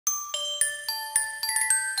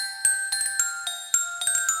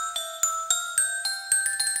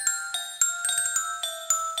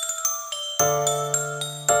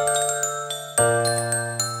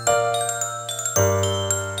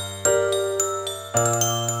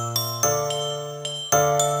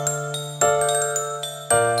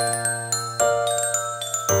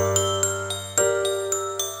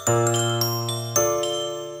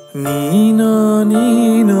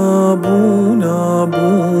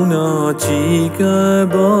qika e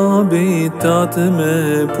babit, tatë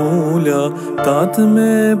me pula, tatë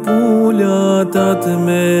me pula, tatë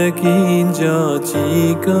me Kingja.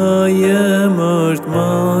 Qika jem është ma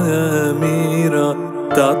e mira,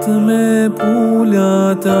 tatë me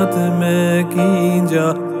pula, tatë me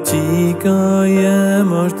Kingja. Qika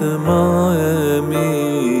jem është ma e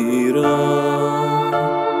mira.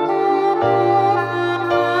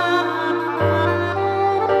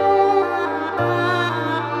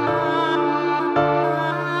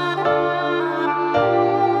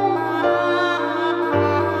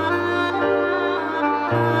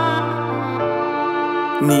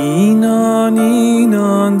 Nina,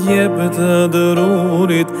 Nina, djepi të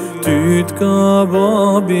dërurit, ty t'ka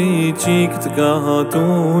babi, qik t'ka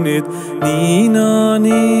hatunit. Nina,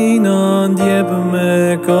 Nina, djepi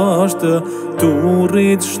me kashtë, tu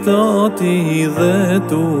rrit shtati dhe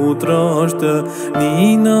tu trashtë.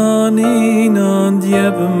 Nina, Nina,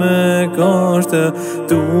 djepi me kashtë,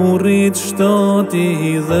 tu rrit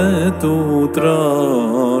shtati dhe tu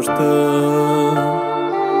trashtë.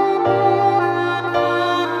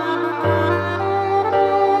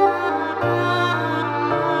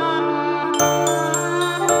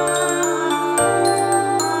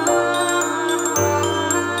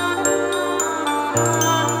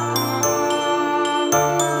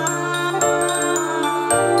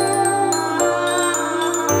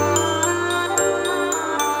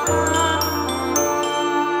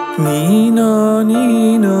 Nina,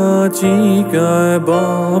 Nina, qika e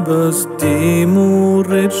babës, ti mu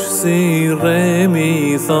rriq si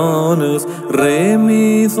Remi thanës,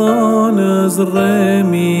 Remi thanës,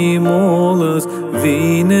 Remi mollës,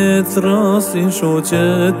 vine thrasin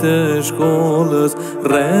shoqet e shkollës.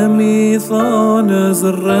 Remi thanës,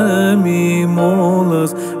 Remi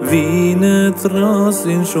mollës, vine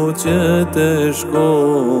thrasin shoqet e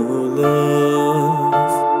shkollës.